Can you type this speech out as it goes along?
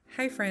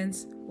Hi,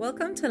 friends.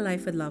 Welcome to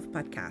Life with Love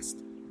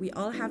podcast. We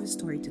all have a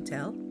story to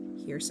tell.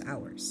 Here's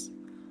ours.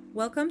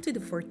 Welcome to the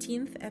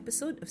 14th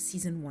episode of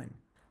season 1.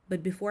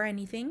 But before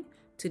anything,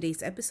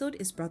 today's episode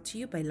is brought to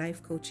you by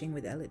Life Coaching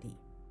with Elodie.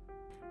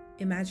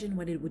 Imagine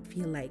what it would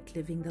feel like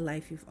living the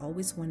life you've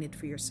always wanted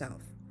for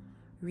yourself,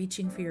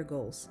 reaching for your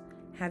goals,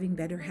 having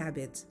better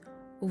habits,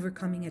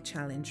 overcoming a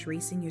challenge,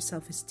 raising your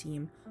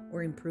self-esteem,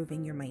 or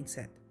improving your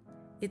mindset.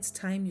 It's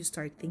time you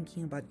start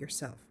thinking about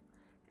yourself.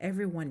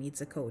 Everyone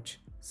needs a coach,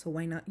 so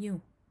why not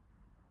you?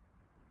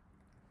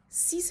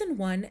 Season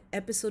 1,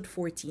 Episode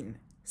 14,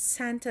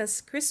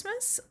 Santa's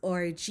Christmas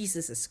or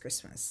Jesus'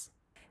 Christmas?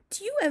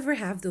 Do you ever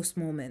have those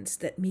moments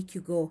that make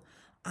you go,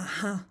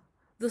 aha?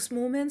 Those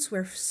moments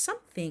where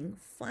something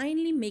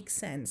finally makes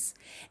sense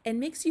and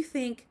makes you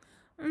think,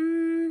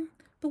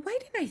 but why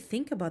didn't I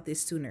think about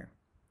this sooner?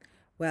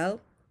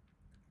 Well,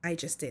 I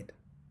just did.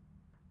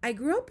 I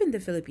grew up in the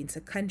Philippines,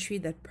 a country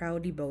that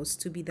proudly boasts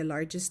to be the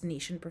largest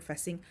nation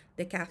professing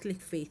the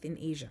Catholic faith in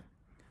Asia.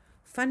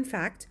 Fun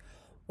fact,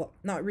 well,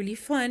 not really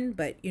fun,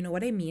 but you know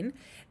what I mean.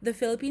 The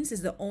Philippines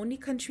is the only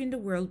country in the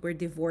world where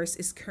divorce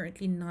is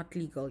currently not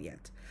legal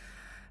yet.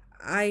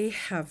 I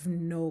have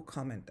no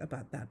comment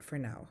about that for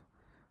now.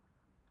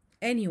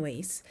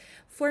 Anyways,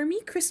 for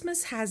me,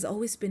 Christmas has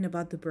always been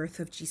about the birth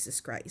of Jesus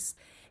Christ.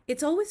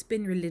 It's always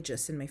been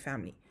religious in my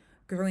family.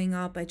 Growing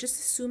up, I just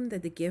assumed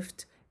that the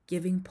gift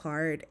giving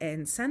part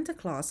and Santa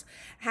Claus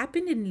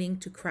happened in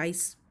link to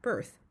Christ's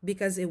birth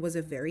because it was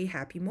a very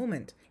happy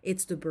moment.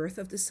 It's the birth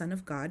of the Son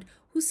of God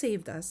who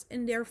saved us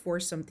and therefore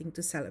something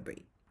to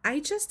celebrate.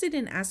 I just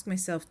didn't ask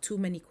myself too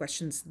many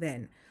questions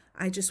then.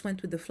 I just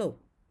went with the flow.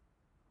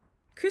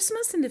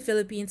 Christmas in the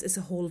Philippines is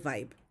a whole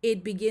vibe.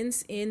 It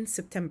begins in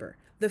September,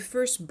 the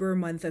first Burr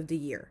month of the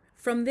year.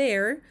 From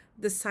there,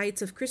 the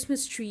sights of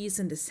Christmas trees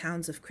and the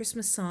sounds of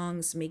Christmas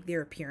songs make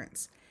their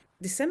appearance.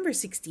 December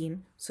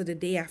 16, so the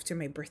day after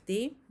my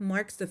birthday,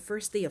 marks the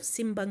first day of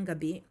Simbang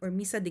Gabi or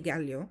Misa de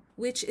Gallo,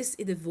 which is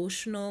a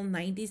devotional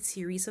 90th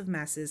series of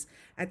masses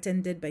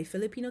attended by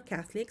Filipino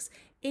Catholics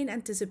in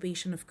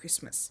anticipation of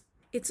Christmas.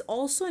 It's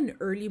also an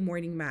early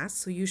morning mass,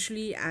 so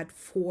usually at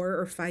 4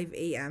 or 5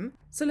 a.m.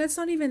 So let's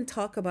not even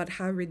talk about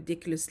how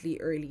ridiculously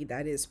early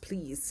that is,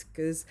 please,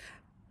 because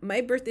my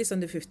birthday's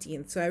on the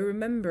 15th, so I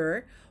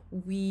remember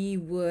we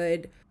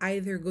would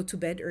either go to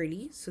bed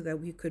early so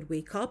that we could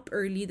wake up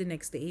early the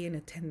next day and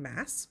attend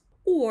mass,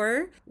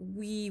 or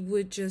we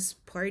would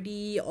just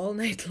party all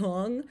night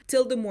long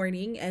till the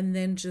morning and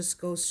then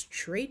just go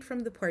straight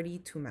from the party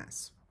to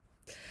mass.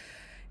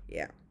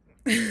 Yeah.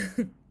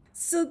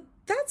 So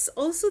that's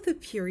also the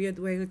period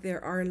where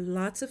there are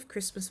lots of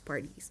Christmas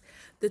parties.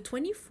 The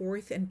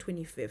 24th and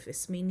 25th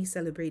is mainly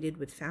celebrated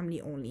with family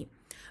only.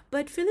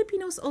 But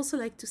Filipinos also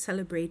like to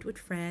celebrate with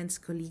friends,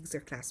 colleagues,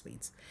 or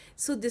classmates.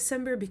 So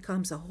December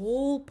becomes a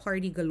whole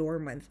party galore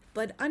month.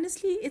 But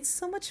honestly, it's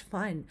so much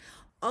fun.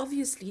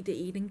 Obviously, the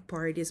eating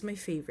part is my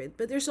favorite,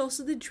 but there's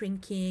also the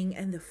drinking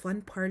and the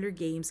fun parlor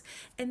games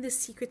and the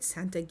Secret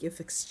Santa gift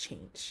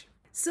exchange.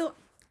 So,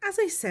 as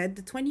I said,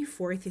 the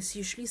 24th is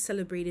usually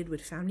celebrated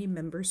with family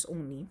members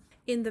only.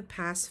 In the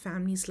past,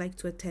 families like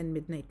to attend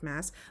midnight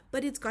mass,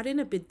 but it's gotten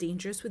a bit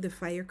dangerous with the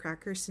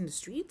firecrackers in the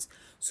streets,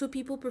 so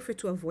people prefer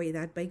to avoid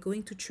that by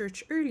going to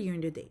church earlier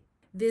in the day.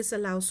 This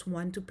allows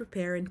one to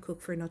prepare and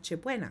cook for Noche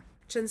Buena.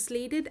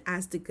 Translated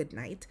as the good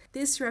night,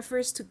 this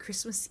refers to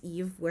Christmas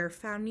Eve where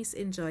families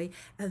enjoy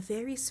a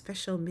very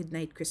special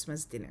midnight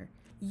Christmas dinner.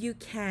 You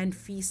can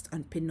feast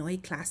on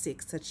Pinoy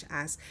classics such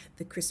as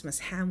the Christmas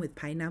ham with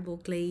pineapple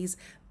glaze,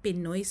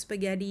 Pinoy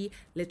spaghetti,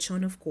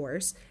 lechon of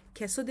course,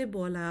 queso de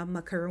bola,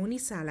 macaroni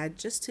salad,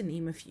 just to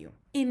name a few.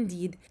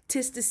 Indeed,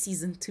 'tis the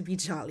season to be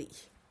jolly.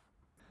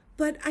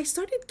 But I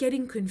started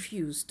getting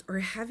confused or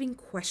having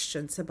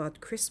questions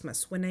about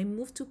Christmas when I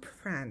moved to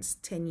France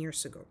 10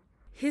 years ago.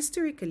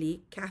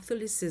 Historically,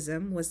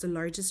 Catholicism was the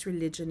largest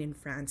religion in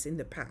France in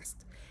the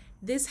past.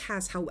 This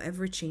has,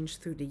 however,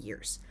 changed through the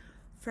years.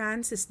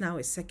 France is now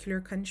a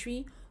secular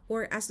country,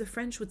 or as the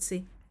French would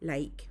say,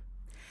 laïque.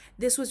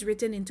 This was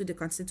written into the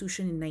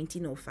Constitution in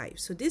 1905.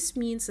 So this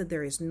means that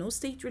there is no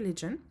state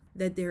religion,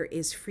 that there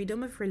is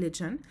freedom of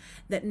religion,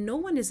 that no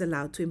one is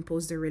allowed to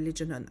impose their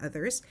religion on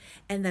others,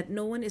 and that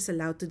no one is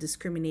allowed to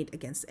discriminate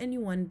against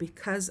anyone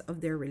because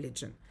of their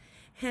religion.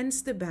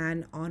 Hence the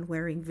ban on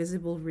wearing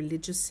visible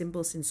religious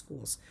symbols in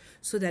schools,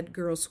 so that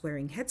girls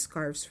wearing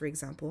headscarves, for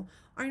example,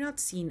 are not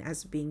seen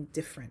as being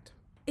different.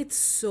 It's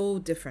so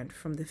different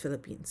from the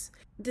Philippines.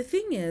 The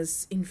thing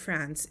is, in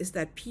France, is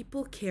that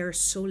people care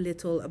so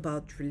little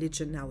about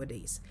religion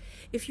nowadays.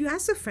 If you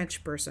ask a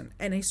French person,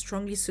 and I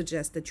strongly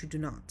suggest that you do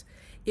not,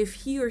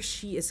 if he or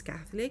she is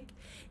Catholic,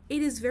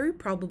 it is very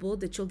probable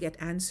that you'll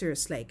get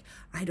answers like,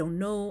 I don't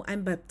know,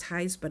 I'm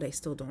baptized, but I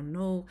still don't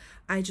know.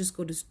 I just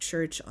go to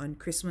church on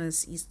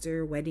Christmas,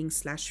 Easter,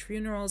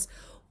 weddings/funerals,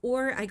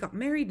 or I got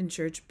married in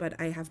church, but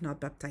I have not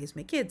baptized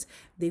my kids.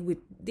 They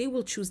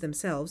will choose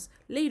themselves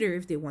later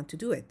if they want to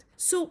do it.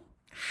 So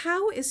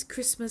how is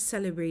Christmas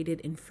celebrated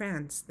in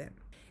France then?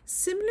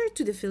 Similar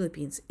to the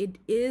Philippines, it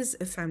is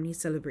a family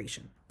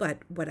celebration. But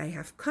what I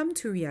have come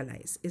to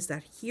realize is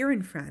that here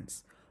in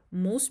France,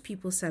 most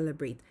people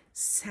celebrate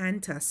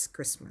Santa's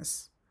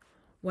Christmas,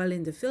 while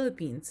in the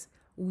Philippines,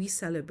 we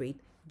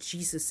celebrate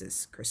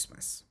Jesus's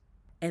Christmas.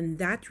 And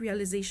that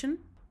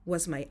realization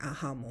was my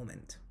aha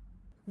moment.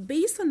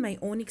 Based on my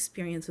own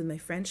experience with my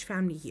French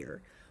family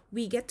here,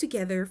 we get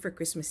together for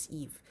Christmas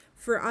Eve.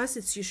 For us,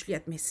 it's usually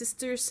at my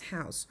sister's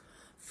house.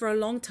 For a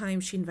long time,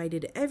 she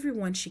invited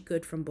everyone she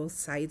could from both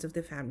sides of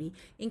the family,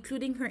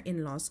 including her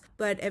in laws,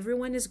 but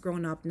everyone is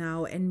grown up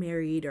now and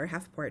married or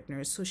have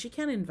partners, so she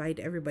can't invite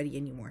everybody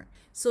anymore.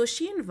 So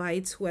she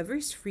invites whoever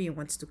is free and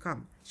wants to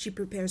come. She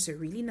prepares a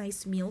really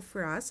nice meal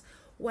for us,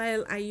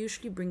 while I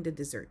usually bring the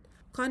dessert.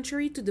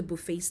 Contrary to the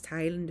buffet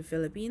style in the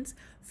Philippines,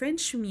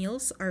 French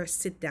meals are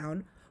sit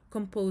down,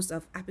 composed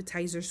of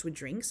appetizers with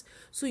drinks,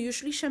 so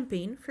usually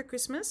champagne for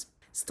Christmas,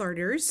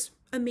 starters,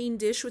 a main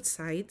dish with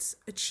sides,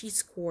 a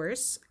cheese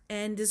course,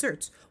 and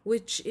desserts,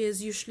 which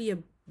is usually a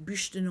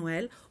bûche de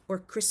Noël or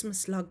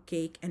Christmas log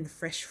cake and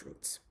fresh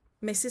fruits.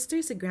 My sister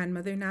is a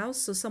grandmother now,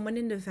 so someone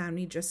in the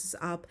family dresses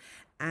up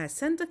as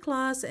Santa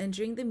Claus, and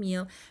during the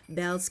meal,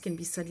 bells can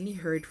be suddenly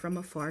heard from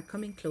afar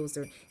coming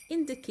closer,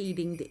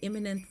 indicating the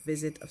imminent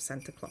visit of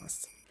Santa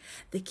Claus.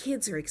 The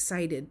kids are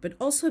excited, but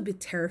also a bit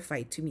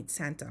terrified to meet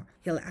Santa.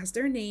 He'll ask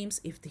their names,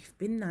 if they've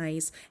been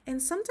nice,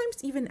 and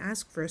sometimes even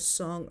ask for a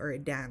song or a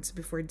dance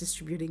before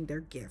distributing their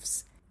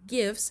gifts.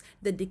 Gifts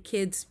that the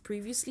kids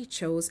previously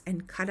chose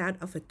and cut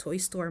out of a toy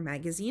store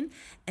magazine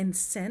and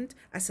sent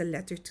as a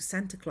letter to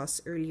Santa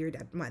Claus earlier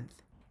that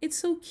month. It's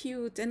so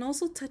cute and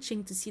also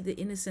touching to see the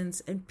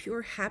innocence and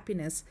pure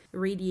happiness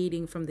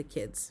radiating from the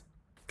kids.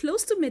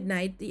 Close to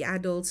midnight, the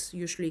adults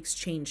usually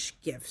exchange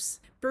gifts.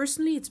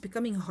 Personally, it's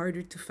becoming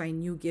harder to find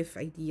new gift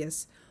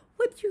ideas.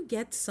 What do you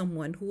get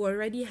someone who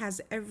already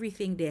has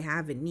everything they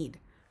have and need,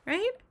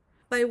 right?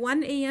 By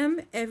 1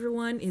 a.m.,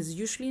 everyone is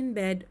usually in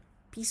bed,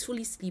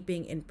 peacefully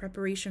sleeping in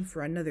preparation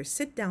for another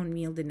sit-down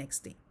meal the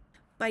next day.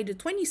 By the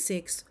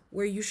 26th,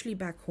 we're usually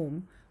back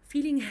home,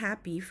 feeling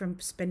happy from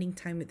spending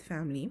time with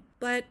family,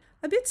 but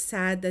a bit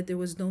sad that there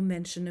was no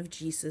mention of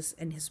Jesus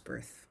and his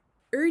birth.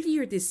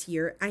 Earlier this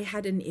year, I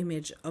had an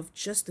image of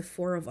just the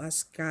four of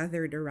us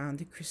gathered around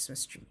the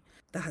Christmas tree.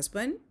 The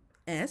husband,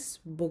 S,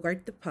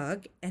 Bogart the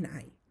pug, and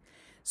I.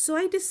 So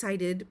I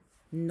decided,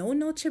 no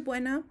Noche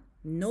Buena,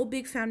 no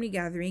big family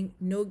gathering,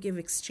 no gift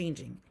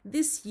exchanging.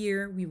 This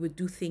year, we would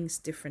do things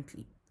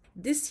differently.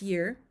 This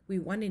year, we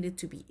wanted it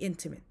to be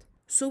intimate.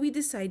 So we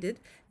decided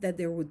that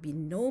there would be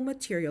no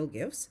material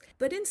gifts,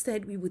 but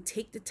instead we would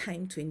take the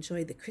time to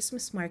enjoy the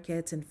Christmas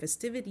markets and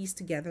festivities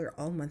together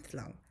all month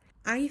long.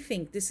 I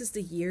think this is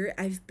the year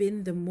I've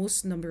been the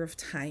most number of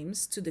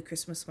times to the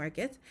Christmas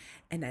market,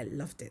 and I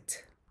loved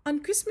it. On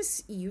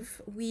Christmas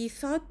Eve, we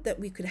thought that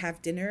we could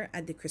have dinner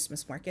at the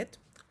Christmas market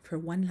for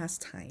one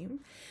last time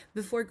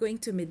before going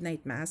to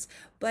midnight mass,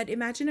 but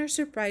imagine our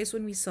surprise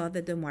when we saw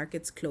that the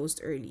markets closed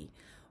early.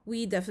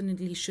 We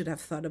definitely should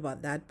have thought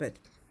about that, but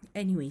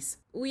anyways,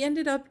 we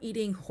ended up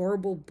eating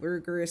horrible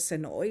burgers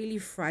and oily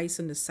fries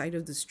on the side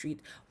of the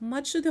street,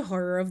 much to the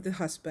horror of the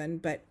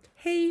husband, but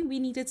hey, we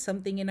needed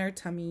something in our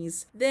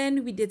tummies.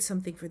 Then we did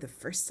something for the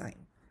first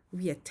time.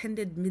 We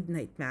attended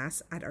midnight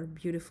mass at our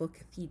beautiful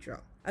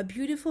cathedral. A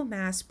beautiful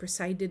mass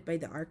presided by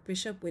the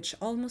Archbishop, which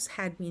almost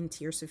had me in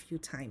tears a few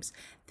times,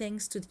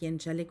 thanks to the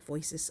angelic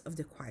voices of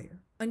the choir.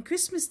 On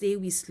Christmas Day,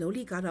 we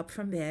slowly got up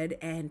from bed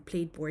and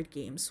played board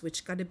games,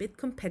 which got a bit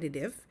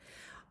competitive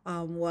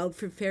while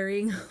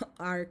preparing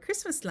our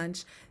Christmas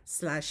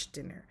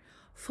lunch/dinner.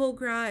 Foie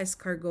gras,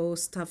 escargot,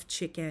 stuffed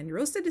chicken,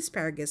 roasted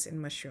asparagus,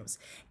 and mushrooms,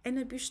 and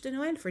a bûche de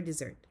Noël for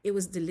dessert. It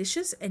was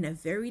delicious and a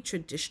very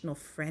traditional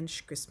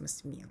French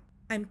Christmas meal.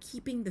 I'm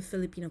keeping the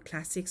Filipino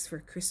classics for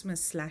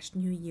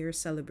Christmas/New Year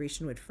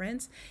celebration with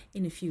friends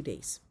in a few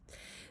days.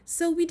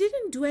 So we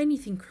didn't do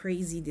anything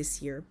crazy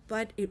this year,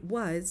 but it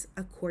was,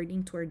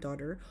 according to our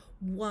daughter,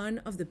 one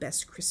of the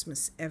best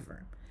Christmas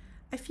ever.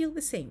 I feel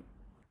the same.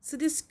 So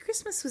this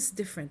Christmas was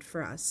different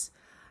for us.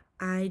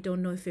 I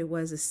don't know if it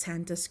was a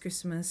Santa's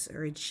Christmas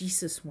or a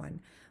Jesus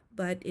one,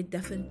 but it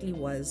definitely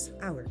was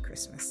our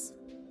Christmas.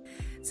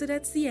 So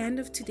that's the end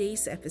of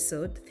today's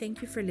episode.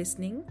 Thank you for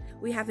listening.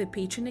 We have a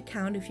Patreon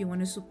account if you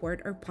want to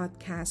support our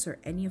podcast or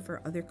any of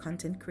our other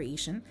content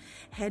creation.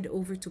 Head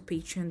over to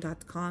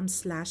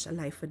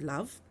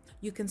patreon.com/alifewithlove.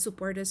 You can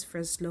support us for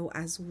as low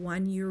as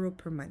 €1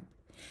 per month.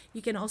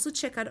 You can also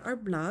check out our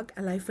blog,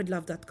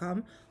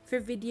 alifewithlove.com, for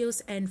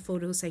videos and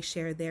photos I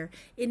share there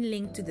in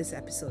link to this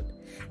episode.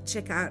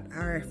 Check out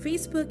our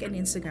Facebook and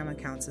Instagram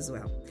accounts as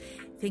well.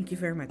 Thank you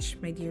very much,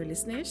 my dear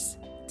listeners.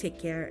 Take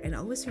care and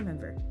always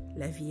remember,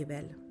 la vie est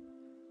belle.